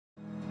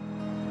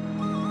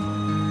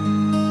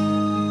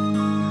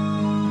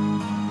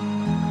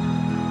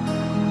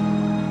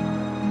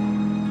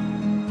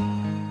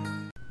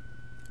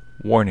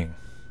Warning: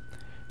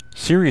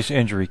 serious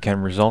injury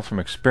can result from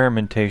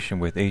experimentation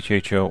with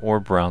HHO or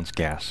Brown's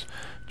gas.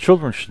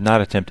 Children should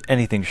not attempt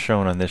anything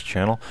shown on this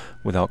channel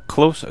without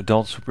close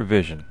adult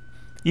supervision.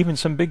 Even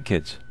some big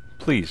kids.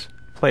 Please,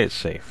 play it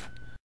safe.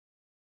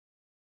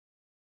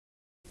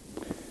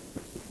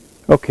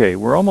 Okay,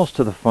 we're almost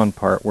to the fun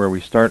part where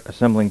we start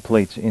assembling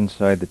plates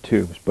inside the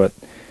tubes, but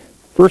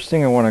first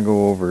thing I want to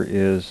go over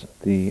is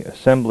the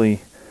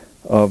assembly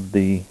of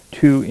the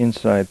two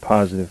inside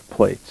positive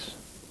plates.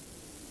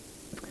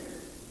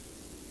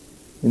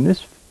 In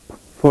this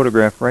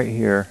photograph right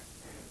here,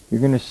 you're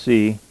going to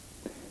see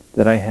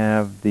that I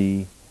have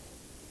the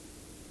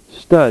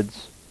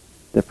studs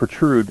that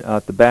protrude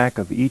out the back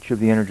of each of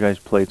the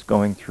energized plates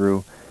going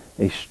through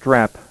a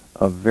strap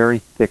of very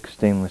thick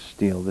stainless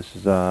steel. This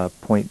is a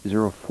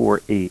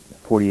 .048,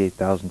 48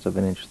 thousandths of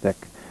an inch thick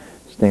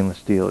stainless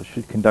steel. It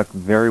should conduct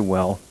very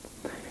well,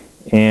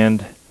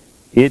 and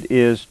it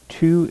is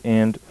 2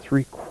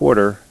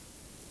 3/4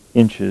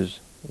 inches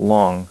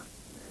long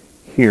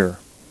here.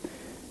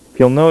 If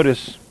you'll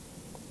notice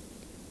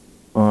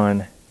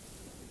on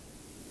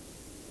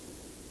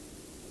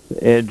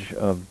the edge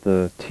of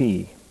the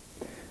T,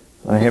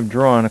 I have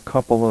drawn a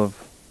couple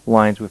of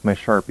lines with my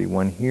Sharpie,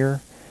 one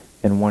here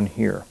and one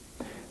here.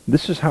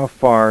 This is how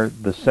far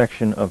the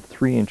section of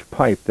 3-inch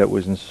pipe that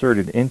was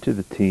inserted into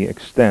the T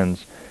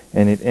extends,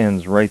 and it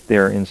ends right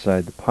there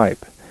inside the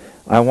pipe.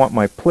 I want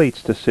my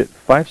plates to sit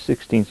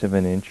 5/16 of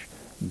an inch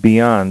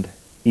beyond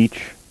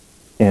each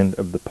end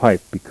of the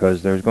pipe,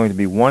 because there's going to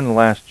be one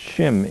last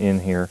shim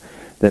in here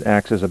that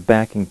acts as a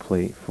backing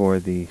plate for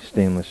the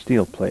stainless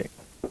steel plate.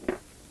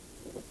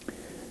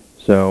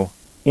 So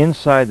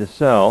inside the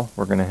cell,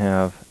 we're going to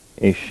have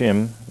a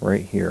shim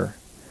right here,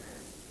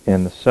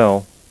 and the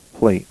cell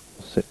plate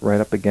will sit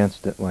right up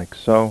against it like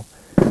so,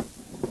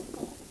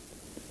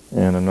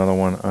 and another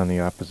one on the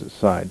opposite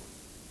side.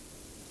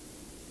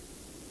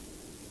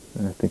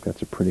 And I think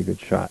that's a pretty good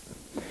shot.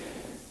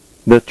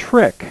 The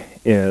trick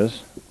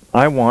is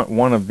I want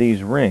one of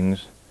these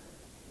rings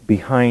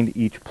behind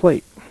each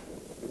plate,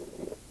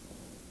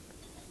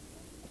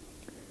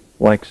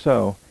 like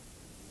so,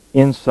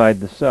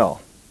 inside the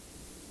cell.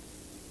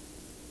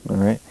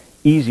 Alright,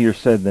 easier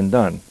said than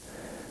done.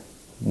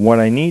 What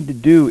I need to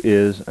do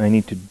is I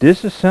need to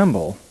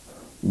disassemble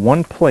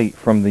one plate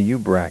from the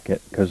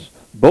U-bracket, because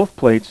both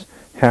plates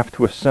have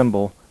to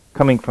assemble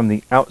coming from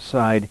the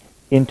outside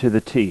into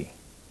the T.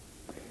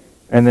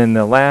 And then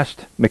the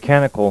last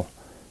mechanical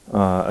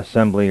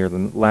assembly, or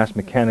the last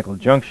mechanical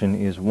junction,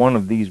 is one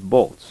of these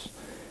bolts.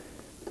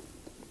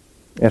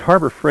 At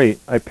Harbor Freight,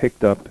 I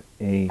picked up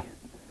a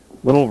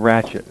little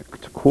ratchet, a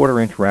 1/4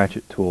 inch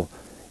ratchet tool,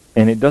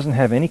 and it doesn't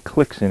have any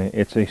clicks in it.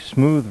 It's a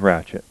smooth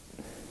ratchet.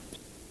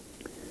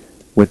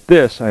 With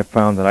this, I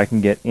found that I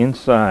can get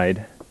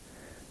inside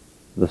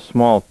the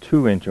small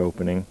 2-inch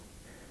opening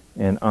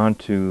and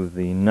onto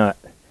the nut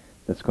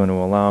that's going to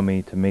allow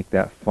me to make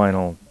that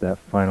final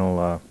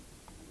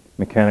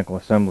mechanical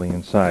assembly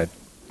inside.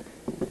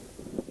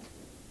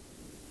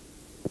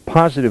 The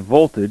positive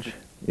voltage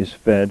is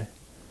fed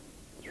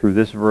through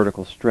this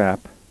vertical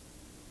strap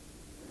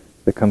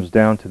that comes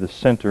down to the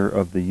center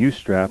of the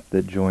U-strap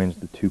that joins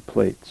the two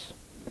plates.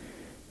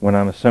 When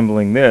I'm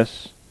assembling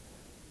this,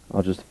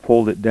 I'll just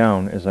fold it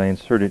down as I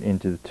insert it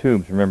into the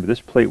tubes. Remember,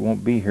 this plate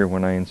won't be here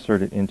when I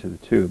insert it into the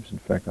tubes. In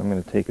fact, I'm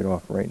going to take it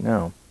off right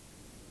now.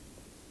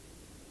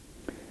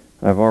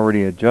 I've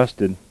already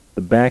adjusted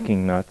the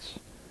backing nuts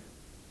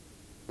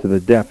to the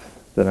depth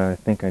that I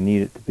think I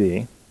need it to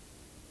be.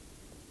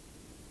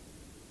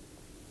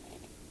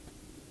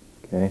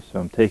 Okay, so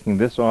I'm taking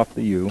this off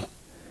the U,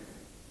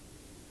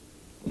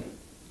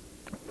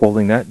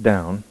 folding that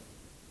down,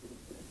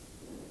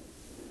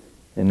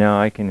 and now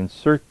I can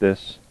insert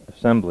this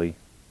assembly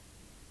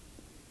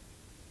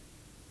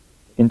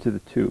into the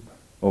tube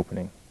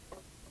opening.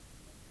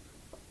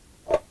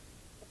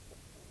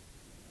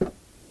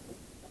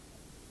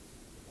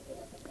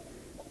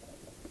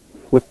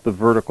 Flip the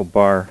vertical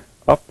bar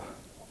up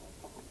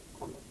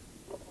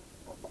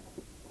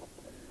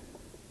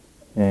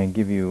and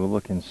give you a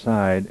look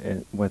inside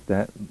at what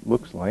that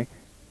looks like.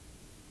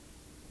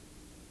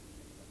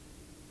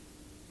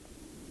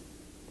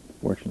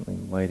 Fortunately,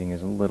 lighting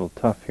is a little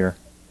tough here.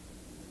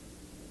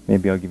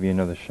 Maybe I'll give you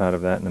another shot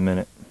of that in a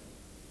minute.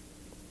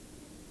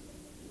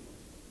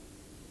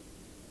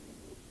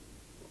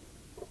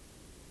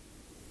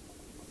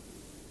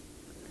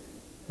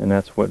 And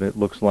that's what it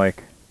looks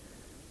like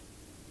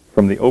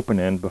from the open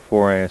end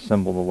before I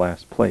assemble the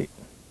last plate.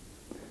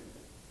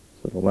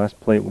 So the last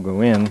plate will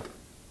go in,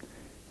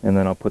 and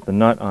then I'll put the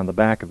nut on the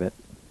back of it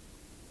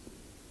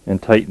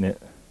and tighten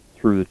it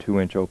through the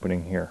 2-inch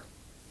opening here.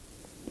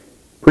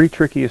 Pretty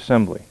tricky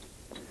assembly.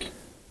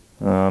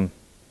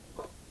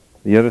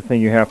 The other thing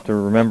you have to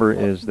remember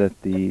is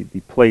that the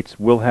plates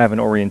will have an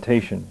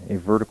orientation, a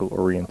vertical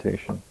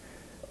orientation,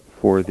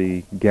 for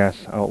the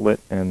gas outlet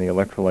and the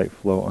electrolyte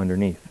flow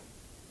underneath.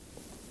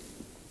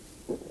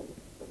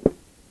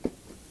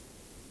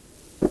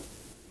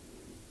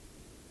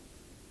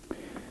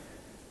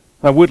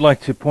 I would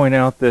like to point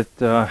out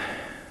that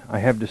I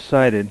have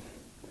decided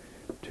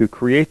to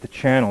create the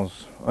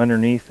channels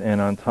underneath and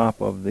on top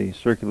of the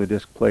circular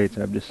disc plates.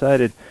 I've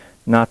decided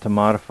not to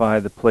modify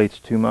the plates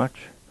too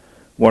much.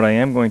 What I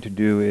am going to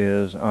do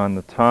is on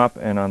the top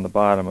and on the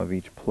bottom of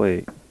each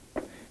plate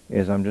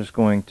is I'm just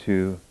going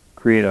to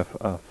create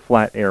a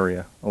flat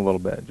area a little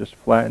bit. Just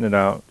flatten it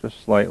out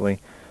just slightly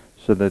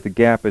so that the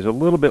gap is a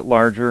little bit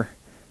larger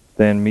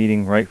than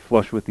meeting right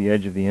flush with the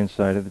edge of the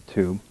inside of the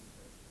tube.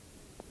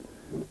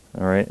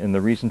 Alright, and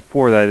the reason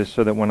for that is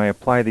so that when I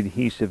apply the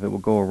adhesive it will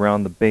go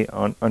around the base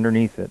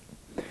underneath it.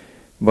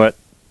 But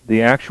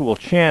the actual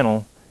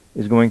channel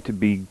is going to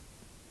be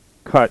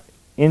cut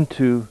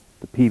into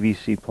the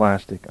PVC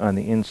plastic on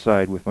the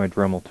inside with my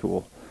Dremel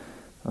tool.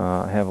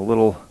 I have a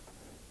little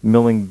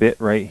milling bit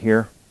right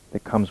here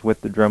that comes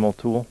with the Dremel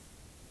tool.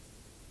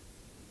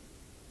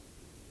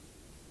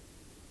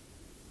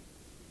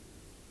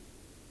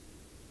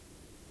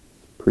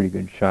 Pretty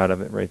good shot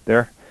of it right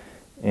there.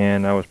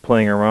 And I was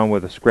playing around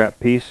with a scrap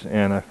piece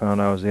and I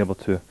found I was able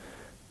to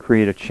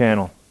create a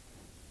channel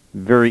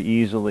very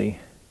easily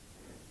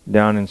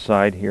down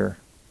inside here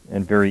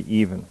and very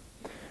even.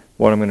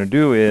 What I'm going to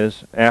do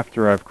is,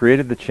 after I've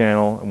created the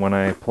channel and when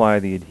I apply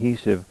the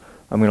adhesive,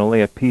 I'm going to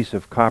lay a piece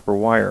of copper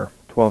wire,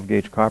 12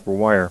 gauge copper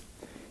wire,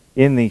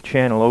 in the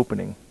channel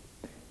opening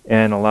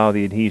and allow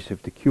the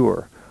adhesive to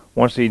cure.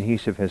 Once the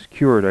adhesive has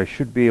cured, I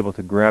should be able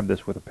to grab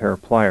this with a pair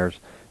of pliers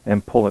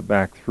and pull it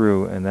back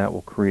through, and that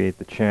will create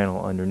the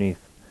channel underneath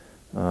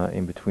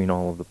in between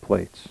all of the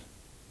plates.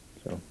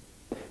 So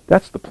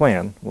that's the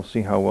plan. We'll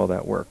see how well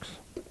that works.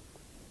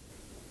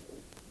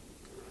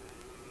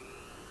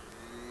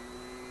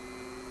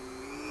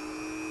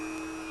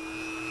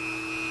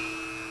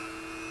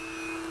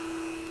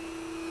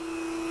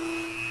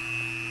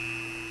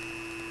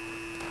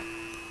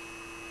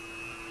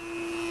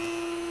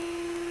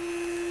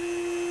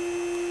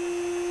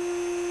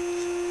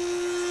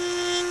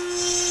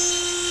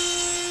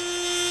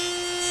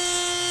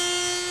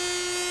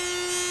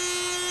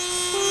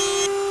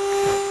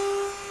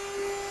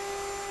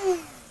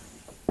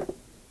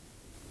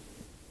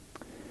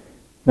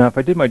 Now if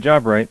I did my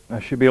job right, I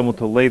should be able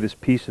to lay this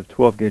piece of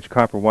 12 gauge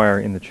copper wire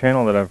in the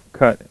channel that I've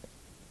cut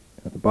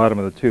at the bottom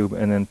of the tube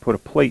and then put a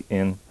plate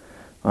in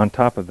on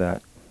top of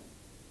that.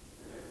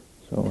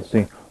 So let's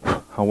see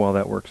how well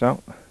that works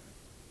out.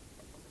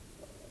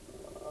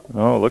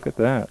 Oh, look at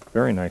that.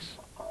 Very nice.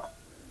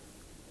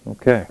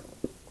 Okay.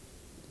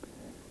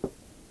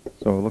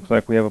 So it looks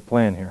like we have a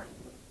plan here.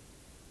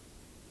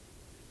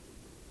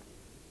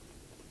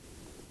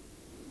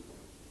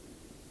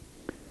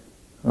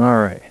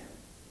 Alright.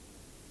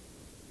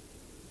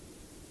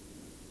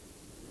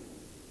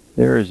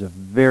 There is a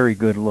very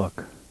good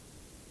look.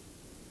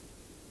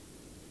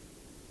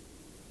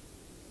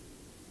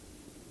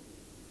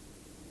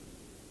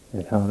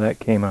 At how that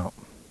came out.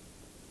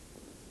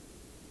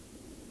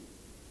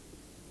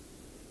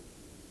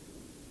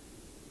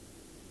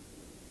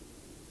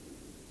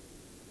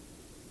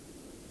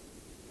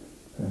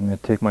 I'm going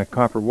to take my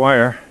copper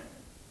wire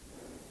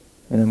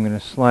and I'm going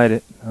to slide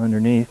it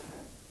underneath.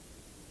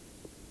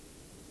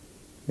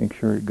 Make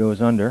sure it goes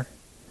under,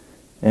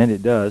 and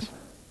it does.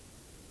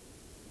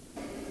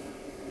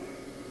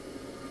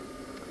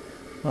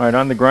 Alright,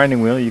 on the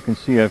grinding wheel you can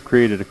see I've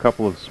created a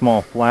couple of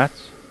small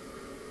flats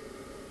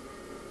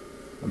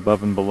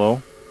above and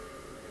below.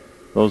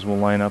 Those will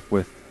line up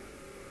with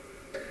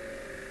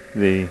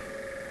the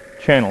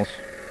channels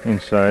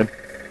inside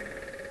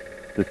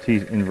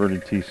the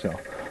inverted T-cell.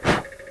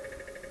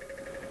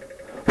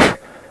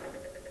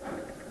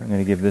 I'm going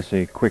to give this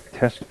a quick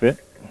test fit.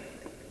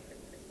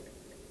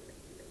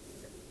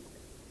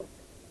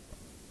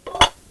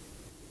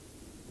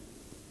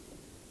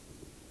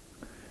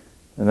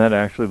 And that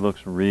actually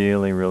looks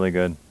really, really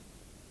good.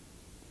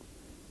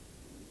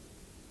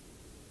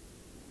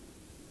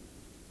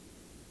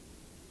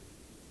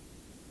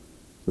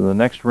 So the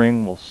next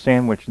ring will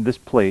sandwich this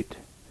plate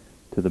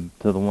to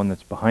the one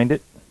that's behind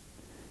it,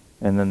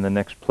 and then the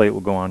next plate will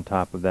go on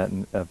top of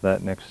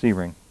that next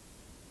C-ring.